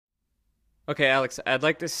Okay, Alex, I'd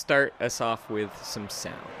like to start us off with some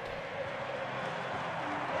sound.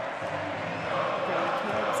 Go,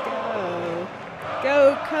 Cubs, go.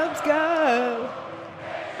 Go, Cubs, go.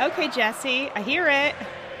 Okay, Jesse, I hear it.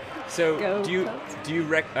 So, Go, do you Cubs.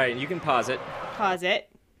 all right, you can pause it. Pause it.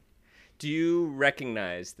 Do you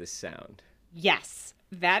recognize this sound? Yes,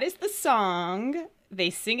 that is the song. They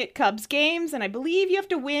sing at Cubs games, and I believe you have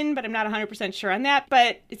to win, but I'm not 100% sure on that,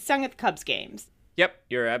 but it's sung at the Cubs games. Yep,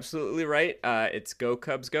 you're absolutely right. It's Go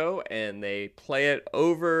Cubs Go, and they play it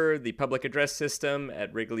over the public address system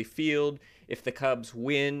at Wrigley Field if the Cubs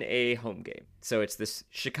win a home game. So it's this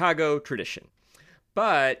Chicago tradition.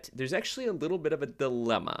 But there's actually a little bit of a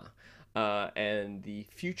dilemma, and the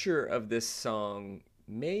future of this song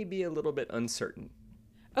may be a little bit uncertain.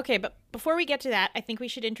 Okay, but before we get to that, I think we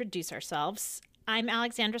should introduce ourselves. I'm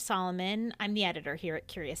Alexandra Solomon. I'm the editor here at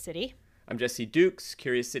Curious City. I'm Jesse Dukes,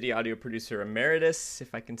 Curious City audio producer emeritus,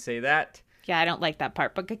 if I can say that. Yeah, I don't like that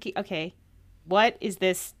part, but okay. What is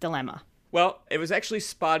this dilemma? Well, it was actually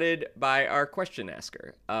spotted by our question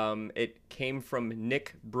asker. It came from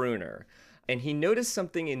Nick Bruner, and he noticed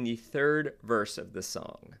something in the third verse of the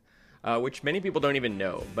song, which many people don't even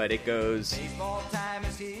know, but it goes... Baseball time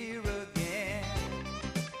is here again.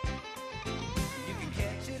 You can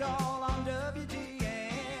catch it all on WGN.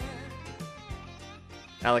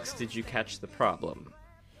 Alex, did you catch the problem?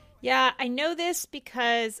 Yeah, I know this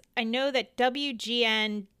because I know that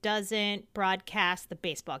WGN doesn't broadcast the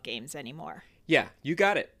baseball games anymore. Yeah, you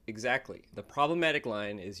got it. Exactly. The problematic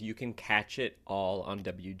line is you can catch it all on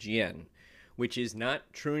WGN, which is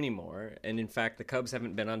not true anymore. And in fact, the Cubs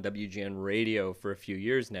haven't been on WGN radio for a few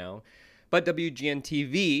years now. But WGN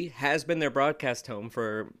TV has been their broadcast home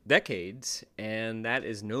for decades, and that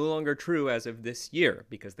is no longer true as of this year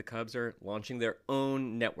because the Cubs are launching their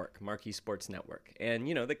own network, Marquee Sports Network. And,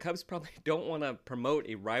 the Cubs probably don't want to promote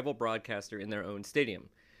a rival broadcaster in their own stadium.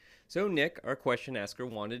 So Nick, our question asker,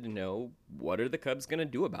 wanted to know, what are the Cubs going to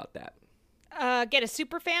do about that? Get a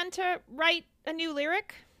superfan to write a new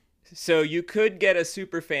lyric? So you could get a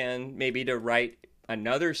superfan maybe to write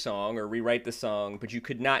another song or rewrite the song, but you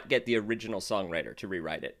could not get the original songwriter to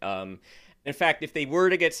rewrite it. In fact, if they were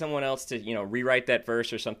to get someone else to, rewrite that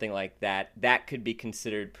verse or something like that, that could be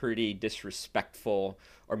considered pretty disrespectful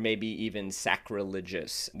or maybe even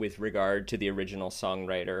sacrilegious with regard to the original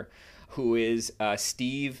songwriter, who is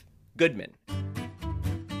Steve Goodman.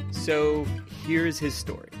 So here's his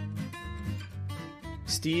story.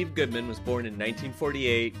 Steve Goodman was born in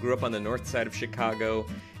 1948, grew up on the north side of Chicago,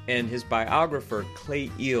 and his biographer, Clay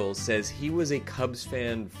Eels, says he was a Cubs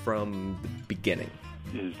fan from the beginning.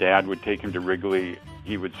 His dad would take him to Wrigley.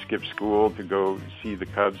 He would skip school to go see the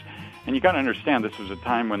Cubs. And you got to understand, this was a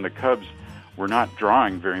time when the Cubs were not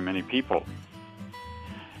drawing very many people.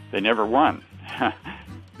 They never won.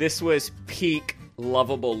 This was peak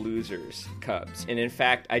lovable losers Cubs. And in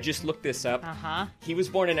fact, I just looked this up. He was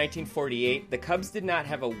born in 1948. The Cubs did not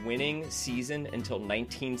have a winning season until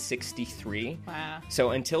 1963. Wow.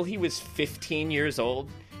 So until he was 15 years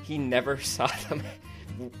old, he never saw them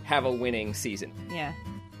have a winning season. Yeah.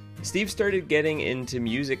 Steve started getting into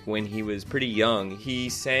music when he was pretty young. He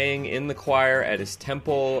sang in the choir at his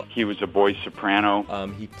temple. He was a boy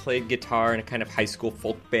soprano. He played guitar in a kind of high school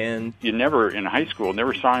folk band. You never, in high school,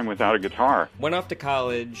 never saw him without a guitar. Went off to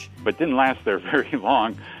college. But didn't last there very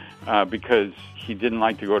long because he didn't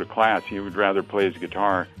like to go to class. He would rather play his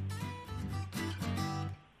guitar.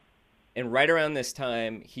 And right around this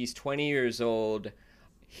time, he's 20 years old.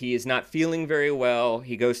 He is not feeling very well.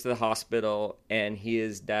 He goes to the hospital, and he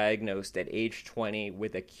is diagnosed at age 20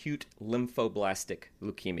 with acute lymphoblastic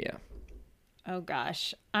leukemia. Oh,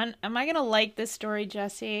 gosh. Am I going to like this story,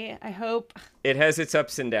 Jesse? I hope. It has its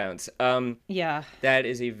ups and downs. Yeah. That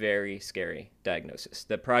is a very scary diagnosis.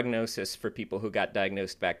 The prognosis for people who got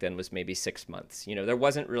diagnosed back then was maybe 6 months. There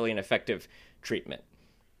wasn't really an effective treatment.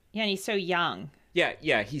 Yeah, and he's so young.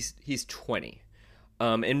 Yeah, he's 20.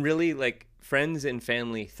 And really, friends and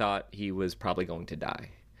family thought he was probably going to die.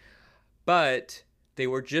 But they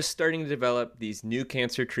were just starting to develop these new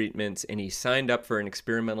cancer treatments, and he signed up for an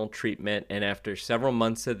experimental treatment. And after several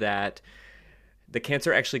months of that, the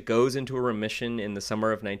cancer actually goes into a remission in the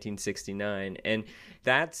summer of 1969. And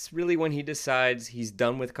that's really when he decides he's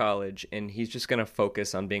done with college, and he's just going to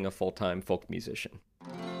focus on being a full-time folk musician.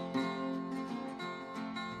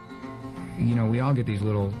 We all get these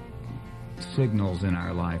little signals in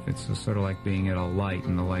our life. It's sort of like being at a light,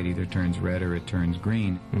 and the light either turns red or it turns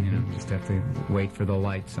green. Mm-hmm. Just have to wait for the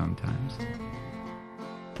light sometimes.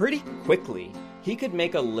 Pretty quickly, he could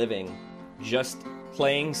make a living just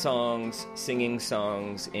playing songs, singing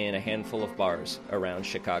songs in a handful of bars around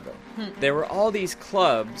Chicago. There were all these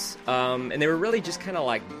clubs, and they were really just kind of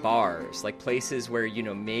like bars, like places where, you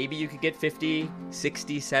know, maybe you could get 50,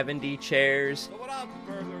 60, 70 chairs. So without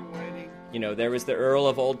further waiting, You know, there was the Earl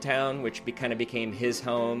of Old Town, which kind of became his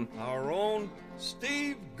home. our own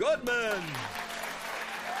Steve Goodman.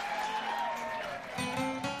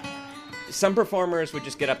 Some performers would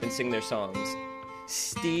just get up and sing their songs.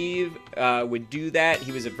 Steve would do that.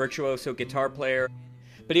 He was a virtuoso guitar player,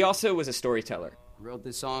 but he also was a storyteller. I wrote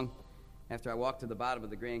this song after I walked to the bottom of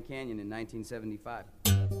the Grand Canyon in 1975.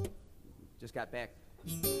 Just got back.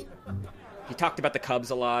 He talked about the Cubs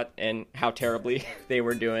a lot and how terribly they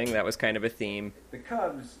were doing. That was kind of a theme. The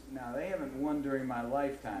Cubs, now, they haven't won during my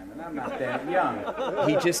lifetime, and I'm not that young.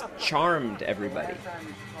 He just charmed everybody.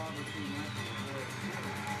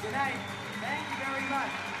 Good night. Thank you very much.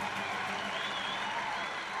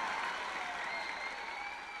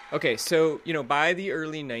 Okay, so, you know, by the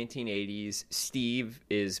early 1980s, Steve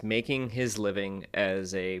is making his living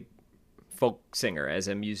as a folk singer, as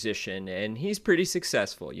a musician, and he's pretty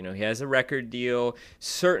successful. You know, he has a record deal,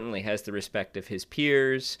 certainly has the respect of his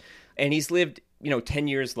peers, and he's lived, 10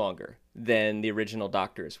 years longer than the original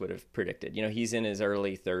doctors would have predicted. You know, he's in his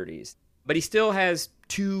early 30s. But he still has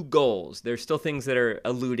two goals. There's still things that are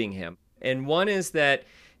eluding him. And one is that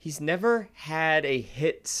he's never had a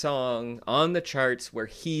hit song on the charts where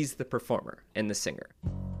he's the performer and the singer.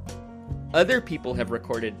 Other people have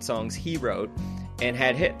recorded songs he wrote and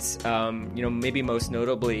had hits. Maybe most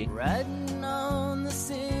notably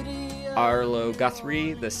Arlo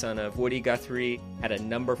Guthrie, the son of Woody Guthrie, had a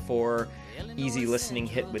number 4 easy listening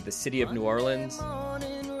hit with the City of New Orleans.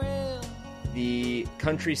 The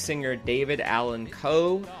country singer David Allan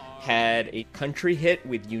Coe had a country hit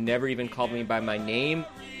with You Never Even Called Me By My Name.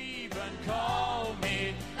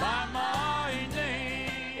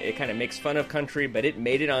 It kind of makes fun of country, but it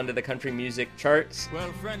made it onto the country music charts. Well,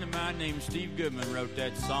 a friend of mine named Steve Goodman wrote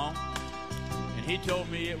that song, and he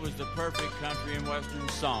told me it was the perfect country and western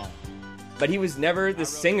song. But he was never the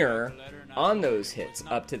singer on those hits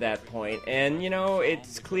up to that point, and,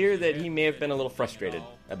 it's clear that he may have been a little frustrated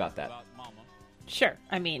about that. Sure.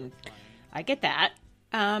 I mean, I get that.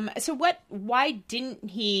 Why didn't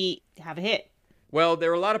he have a hit? Well,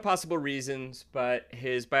 there are a lot of possible reasons, but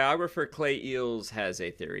his biographer Clay Eels has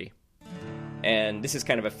a theory. And this is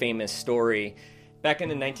kind of a famous story. Back in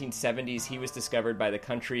the 1970s, he was discovered by the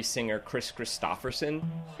country singer Chris Christopherson.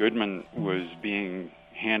 Goodman was being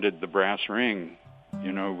handed the brass ring.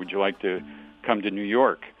 Would you like to come to New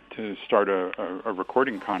York to start a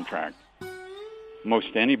recording contract?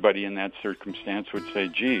 Most anybody in that circumstance would say,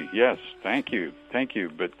 gee, yes, thank you.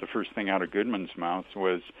 But the first thing out of Goodman's mouth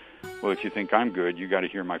was, well, if you think I'm good, you got to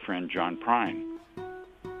hear my friend John Prine.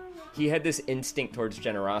 He had this instinct towards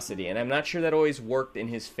generosity, and I'm not sure that always worked in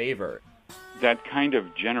his favor. That kind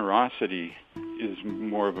of generosity is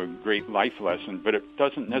more of a great life lesson, but it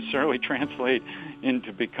doesn't necessarily translate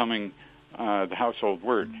into becoming the household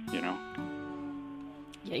word, Yeah,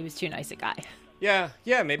 he was too nice a guy. Yeah,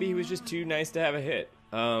 maybe he was just too nice to have a hit.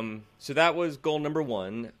 So that was goal number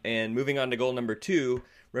 1. And moving on to goal number 2,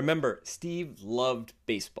 remember, Steve loved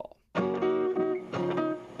baseball.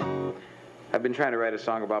 I've been trying to write a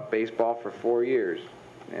song about baseball for 4 years,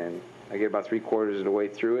 and I get about 3/4 of the way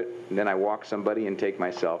through it, and then I walk somebody and take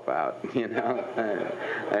myself out,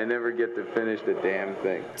 I never get to finish the damn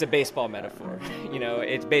thing. It's a baseball metaphor.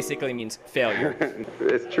 It basically means failure.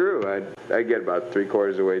 It's true. I get about 3/4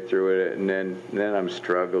 of the way through it, and then I'm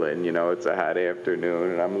struggling. It's a hot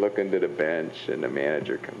afternoon, and I'm looking to the bench, and the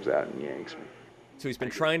manager comes out and yanks me. So he's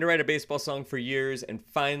been trying to write a baseball song for years, and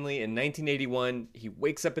finally, in 1981, he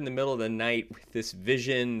wakes up in the middle of the night with this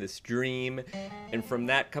vision, this dream, and from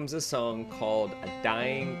that comes a song called A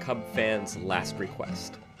Dying Cub Fan's Last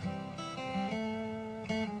Request.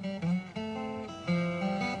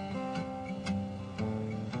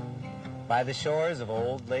 By the shores of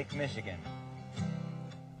old Lake Michigan.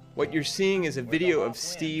 What you're seeing is a video of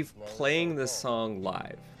Steve playing the song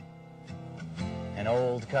live. An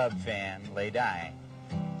old Cub fan lay dying.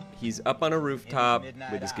 He's up on a rooftop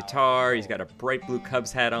with his guitar. He's got a bright blue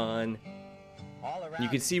Cubs hat on. You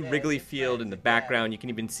can see Wrigley Field in the background. You can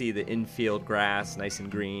even see the infield grass, nice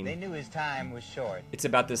and green. They knew his time was short. It's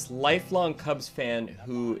about this lifelong Cubs fan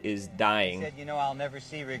who is dying. He said, I'll never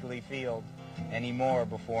see Wrigley Field anymore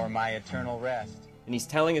before my eternal rest. And he's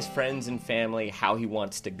telling his friends and family how he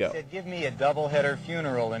wants to go. He said, give me a doubleheader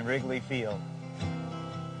funeral in Wrigley Field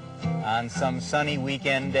on some sunny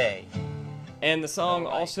weekend day. And the song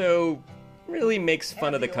also really makes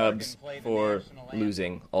fun of the Cubs for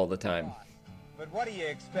losing all the time. But what do you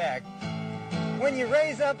expect when you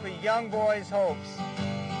raise up a young boy's hopes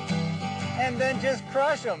and then just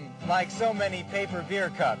crush them like so many paper beer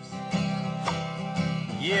cups.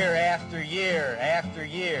 Year after year after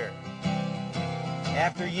year.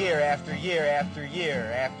 After year after year after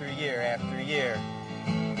year after year after year.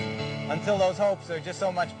 Until those hopes are just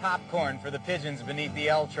so much popcorn for the pigeons beneath the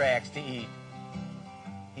L tracks to eat.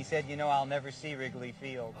 He said, you know, I'll never see Wrigley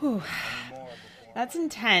Field anymore. That's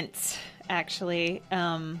intense, actually.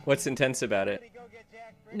 What's intense about it?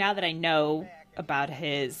 Now that I know about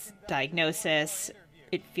his diagnosis,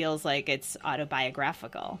 it feels like it's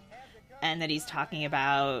autobiographical and that he's talking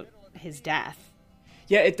about his death.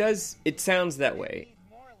 Yeah, it does. It sounds that way.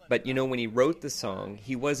 But, you know, when he wrote the song,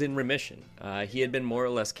 he was in remission. He had been more or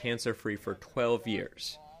less cancer-free for 12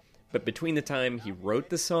 years. But between the time he wrote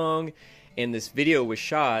the song and this video was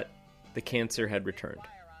shot, the cancer had returned.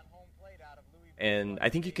 And I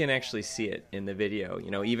think you can actually see it in the video. You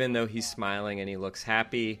know, even though he's smiling and he looks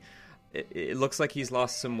happy, it looks like he's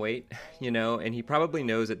lost some weight, you know, and he probably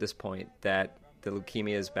knows at this point that the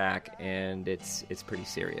leukemia is back and it's pretty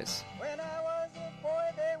serious. When I was a boy,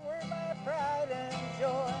 they were my pride and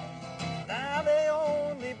joy. Now they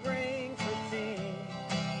only bring fatigue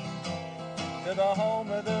to the home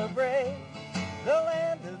of the brave, the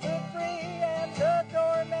land of the free, and the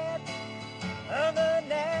doormat of the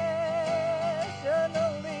National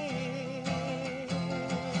League.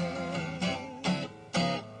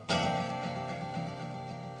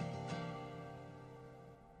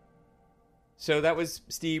 So that was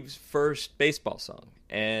Steve's first baseball song,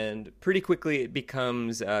 and pretty quickly it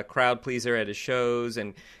becomes a crowd pleaser at his shows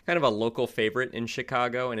and kind of a local favorite in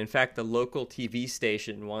Chicago. And in fact, the local TV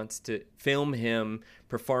station wants to film him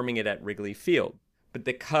performing it at Wrigley Field. But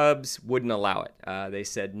the Cubs wouldn't allow it. They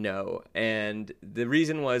said no. And the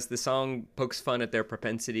reason was the song pokes fun at their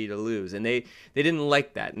propensity to lose. And they didn't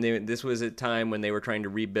like that. And this was a time when they were trying to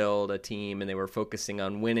rebuild a team and they were focusing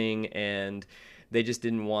on winning. And they just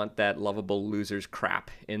didn't want that lovable losers crap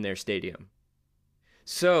in their stadium.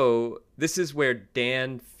 So this is where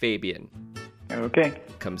Dan Fabian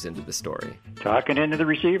comes into the story. Talking into the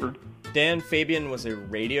receiver. Dan Fabian was a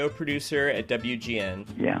radio producer at WGN.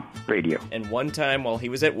 Yeah, radio. And one time while he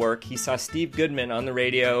was at work, he saw Steve Goodman on the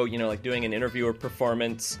radio, you know, like doing an interview or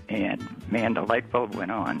performance. And man, the light bulb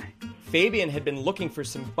went on. Fabian had been looking for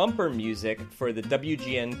some bumper music for the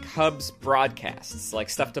WGN Cubs broadcasts, like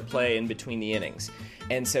stuff to play in between the innings.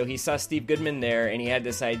 And so he saw Steve Goodman there, and he had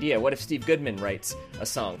this idea. What if Steve Goodman writes a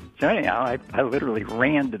song? So anyhow, I literally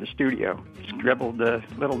ran to the studio, scribbled a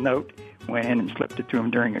little note, went in and slipped it to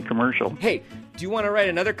him during a commercial. Hey, do you want to write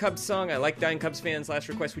another Cubs song? I like Dying Cubs fans' last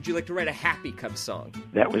request. Would you like to write a happy Cubs song?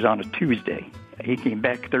 That was on a Tuesday. He came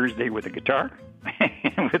back Thursday with a guitar,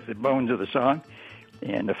 with the bones of the song.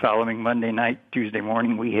 And the following Monday night, Tuesday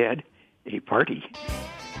morning, we had a party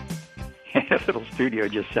at a little studio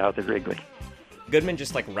just south of Wrigley. Goodman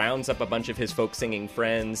just like rounds up a bunch of his folk singing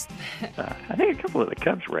friends. I think a couple of the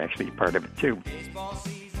Cubs were actually part of it too.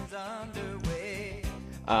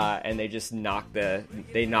 And they just knock the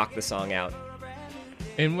song out.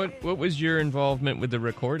 And what was your involvement with the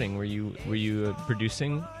recording? Were you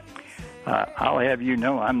producing? I'll have you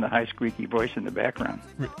know I'm the high squeaky voice in the background.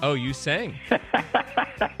 Oh, you sang?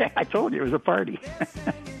 I told you it was a party.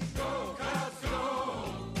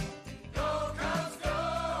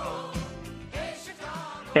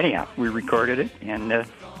 Anyhow, we recorded it, and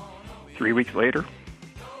 3 weeks later,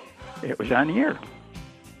 it was on the air.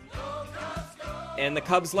 And the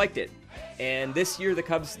Cubs liked it. And this year, the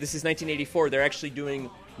Cubs, this is 1984, they're actually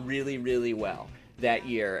doing really, really well that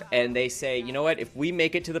year. And they say, you know what, if we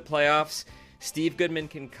make it to the playoffs, Steve Goodman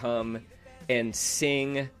can come and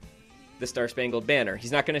sing the Star-Spangled Banner.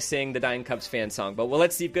 He's not going to sing the Dying Cubs fan song, but we'll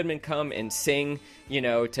let Steve Goodman come and sing, you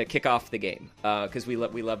know, to kick off the game, because we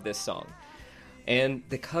love this song. And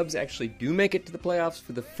the Cubs actually do make it to the playoffs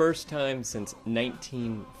for the first time since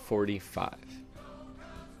 1945.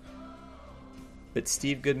 But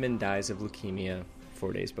Steve Goodman dies of leukemia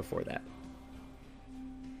 4 days before that.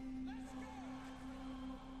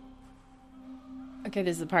 Okay,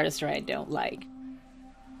 this is the part of the story I don't like.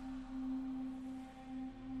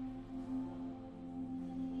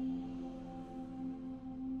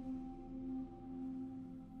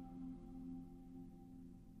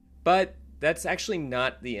 But that's actually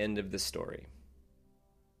not the end of the story.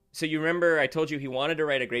 So you remember I told you he wanted to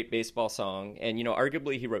write a great baseball song, and, you know,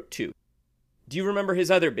 arguably he wrote two. Do you remember his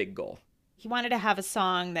other big goal? He wanted to have a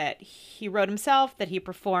song that he wrote himself, that he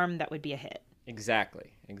performed, that would be a hit.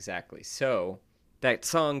 Exactly. So That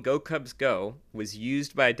song, Go Cubs Go, was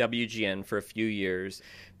used by WGN for a few years,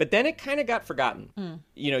 but then it kind of got forgotten.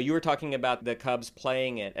 You know, you were talking about the Cubs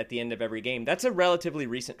playing it at the end of every game. That's a relatively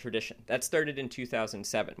recent tradition. That started in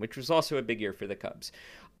 2007, which was also a big year for the Cubs.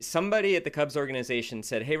 Somebody at the Cubs organization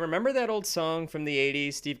said, hey, remember that old song from the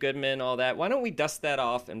 80s, Steve Goodman, all that? Why don't we dust that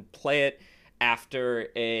off and play it after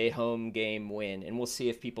a home game win, and we'll see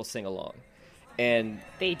if people sing along. And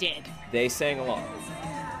they did. They sang along.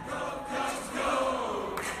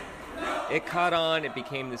 It caught on. It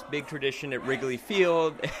became this big tradition at Wrigley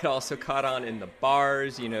Field. It also caught on in the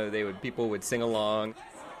bars. You know, people would sing along.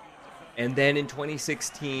 And then in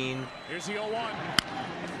 2016... Here's the 0-1.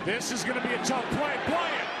 This is going to be a tough play.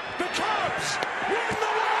 Bryant, the Cubs win the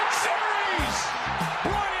World Series!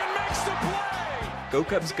 Bryant makes the play! Go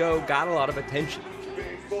Cubs Go got a lot of attention.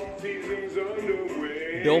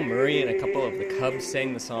 Bill Murray and a couple of the Cubs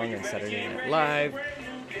sang the song on Saturday Night Live.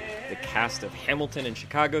 The cast of Hamilton and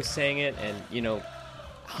Chicago sang it, and, you know,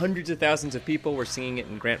 hundreds of thousands of people were singing it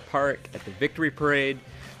in Grant Park at the Victory Parade.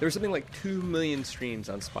 There was something like 2 million streams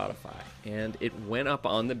on Spotify, and it went up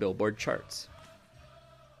on the Billboard charts.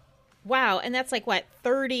 Wow, and that's like,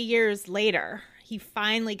 30 years later, he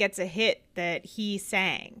finally gets a hit that he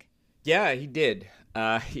sang. Yeah, he did.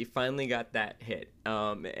 He finally got that hit.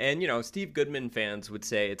 And, you know, Steve Goodman fans would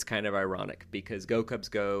say it's kind of ironic because Go Cubs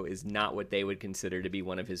Go is not what they would consider to be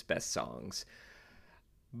one of his best songs.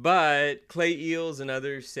 But Clay Eels and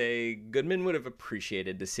others say Goodman would have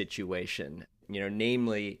appreciated the situation. You know,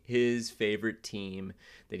 namely his favorite team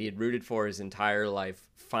that he had rooted for his entire life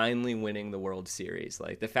finally winning the World Series.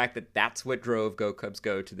 Like, the fact that that's what drove Go Cubs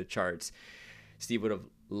Go to the charts, Steve would have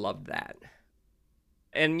loved that.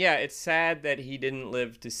 And yeah, it's sad that he didn't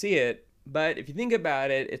live to see it, but if you think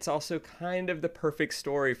about it, it's also kind of the perfect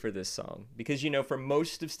story for this song. Because, you know, for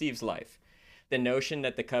most of Steve's life, the notion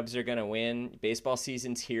that the Cubs are going to win, baseball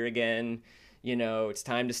season's here again, you know, it's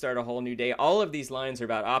time to start a whole new day. All of these lines are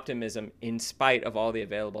about optimism in spite of all the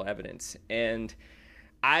available evidence. And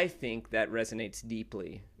I think that resonates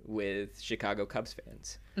deeply with Chicago Cubs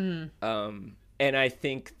fans. And I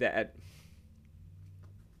think that...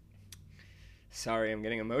 Sorry, I'm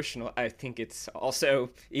getting emotional. I think it's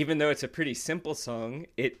also, even though it's a pretty simple song,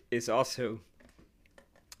 it is also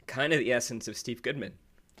kind of the essence of Steve Goodman,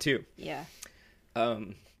 too. Yeah.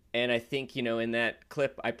 And I think, you know, in that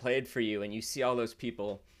clip I played for you, and you see all those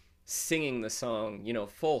people singing the song, you know,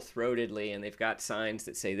 full-throatedly, and they've got signs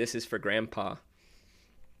that say, "This is for Grandpa."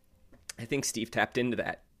 I think Steve tapped into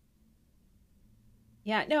that.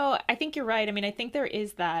 Yeah, no, I think you're right. I mean, I think there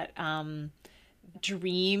is that...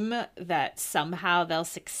 dream that somehow they'll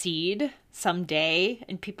succeed someday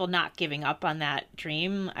and people not giving up on that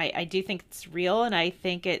dream. I do think it's real, and I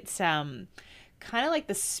think it's kind of like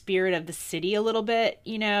the spirit of the city a little bit,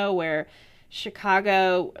 you know, where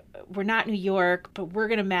Chicago, we're not New York, but we're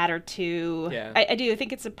going to matter too. Yeah. I do. I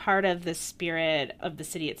think it's a part of the spirit of the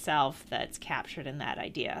city itself that's captured in that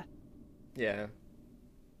idea. Yeah.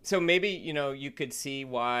 So maybe, you know, you could see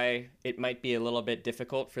why it might be a little bit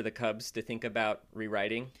difficult for the Cubs to think about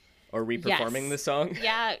rewriting or reperforming the song.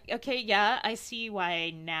 Yeah. Okay. Yeah. I see why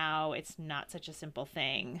now it's not such a simple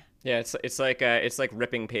thing. Yeah. It's like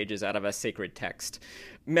ripping pages out of a sacred text.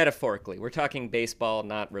 Metaphorically, we're talking baseball,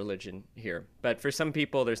 not religion here. But for some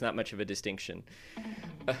people, there's not much of a distinction.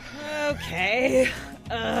 Okay.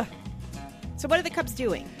 So what are the Cubs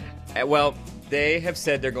doing? Well, they have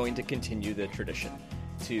said they're going to continue the tradition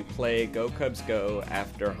to play Go Cubs Go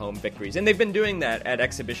after home victories. And they've been doing that at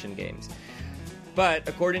exhibition games. But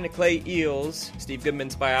according to Clay Eels, Steve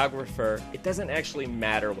Goodman's biographer, it doesn't actually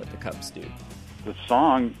matter what the Cubs do. The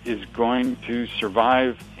song is going to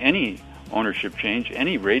survive any ownership change,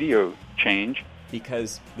 any radio change.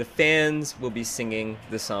 Because the fans will be singing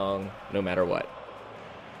the song no matter what.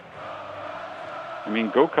 I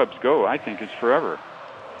mean, Go Cubs Go, I think, is forever.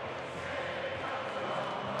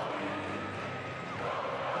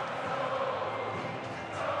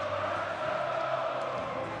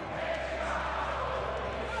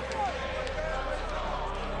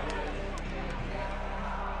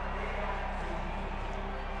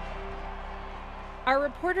 Our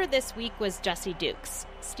reporter this week was Jesse Dukes.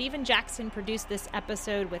 Stephen Jackson produced this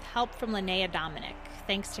episode with help from Linnea Dominic.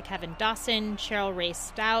 Thanks to Kevin Dawson, Cheryl Ray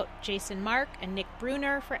Stout, Jason Mark, and Nick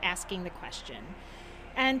Bruner for asking the question.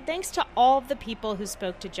 And thanks to all of the people who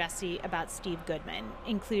spoke to Jesse about Steve Goodman,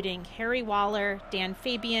 including Harry Waller, Dan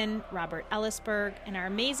Fabian, Robert Ellisberg, and our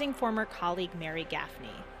amazing former colleague Mary Gaffney.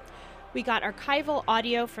 We got archival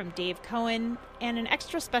audio from Dave Cohen, and an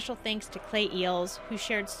extra special thanks to Clay Eels, who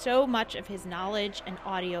shared so much of his knowledge and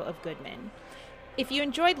audio of Goodman. If you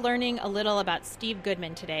enjoyed learning a little about Steve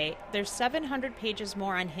Goodman today, there's 700 pages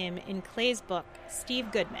more on him in Clay's book,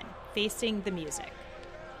 Steve Goodman, Facing the Music.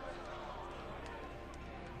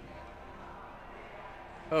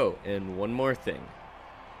 Oh, and one more thing.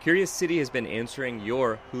 Curious City has been answering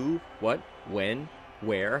your who, what, when,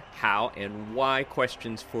 where, how, and why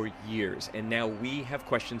questions for years, and now we have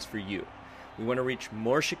questions for you. We want to reach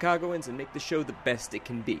more Chicagoans and make the show the best it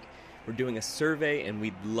can be. We're doing a survey, and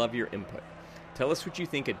we'd love your input. Tell us what you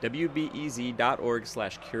think at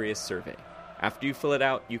wbez.org/curious survey. After you fill it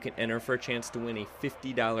out, you can enter for a chance to win a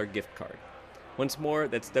 $50 gift card. Once more,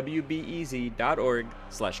 that's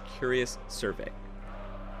wbez.org/curious survey.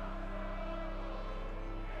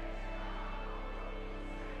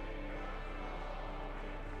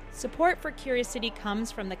 Support for Curious City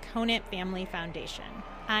comes from the Conant Family Foundation.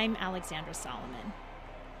 I'm Alexandra Solomon.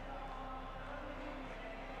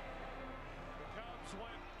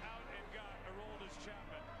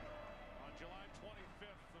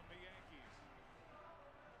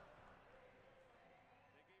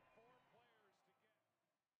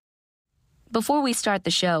 Before we start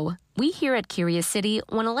the show, we here at Curious City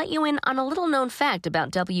want to let you in on a little-known fact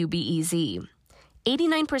about WBEZ.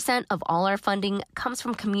 89% of all our funding comes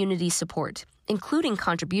from community support, including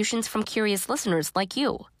contributions from curious listeners like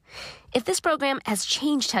you. If this program has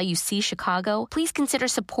changed how you see Chicago, please consider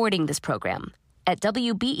supporting this program at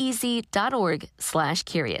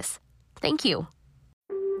wbez.org/curious. Thank you.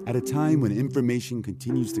 At a time when information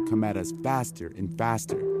continues to come at us faster and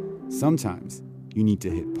faster, sometimes you need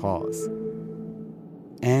to hit pause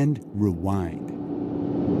and rewind.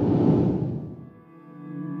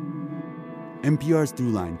 NPR's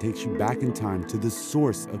Throughline takes you back in time to the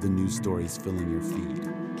source of the news stories filling your feed.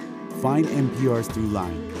 Find NPR's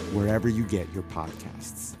Throughline wherever you get your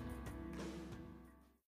podcasts.